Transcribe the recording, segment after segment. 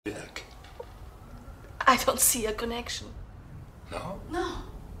I don't see a connection. No? No.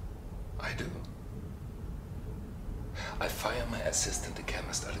 I do. I fire my assistant, the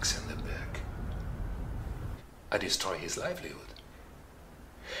chemist Alexander Berg. I destroy his livelihood.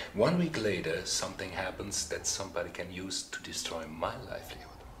 1 week later, something happens that somebody can use to destroy my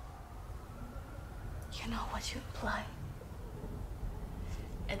livelihood. You know what you imply?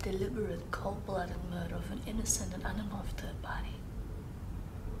 A deliberate, cold-blooded murder of an innocent and uninvolved third party.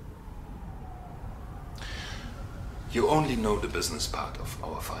 You only know the business part of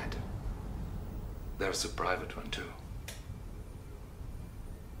our fight. There's a private one too.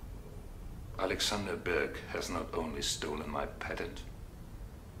 Alexander Berg has not only stolen my patent,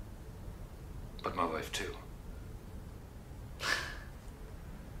 but my wife too.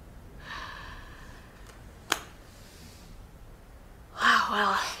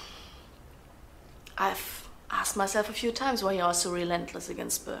 Well, I've asked myself a few times why you are so relentless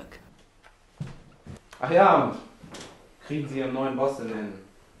against Berg. Ach ja, und kriegen Sie Ihren neuen Boss in den...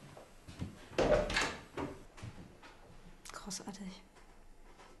 Großartig.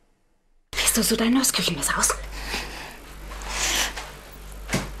 Siehst du so dein neues Küchenmesser aus?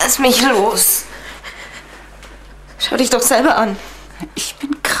 Lass mich los. Schau dich doch selber an. Ich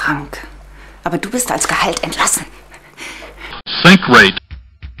bin krank. Aber du bist als Gehalt entlassen. Sync rate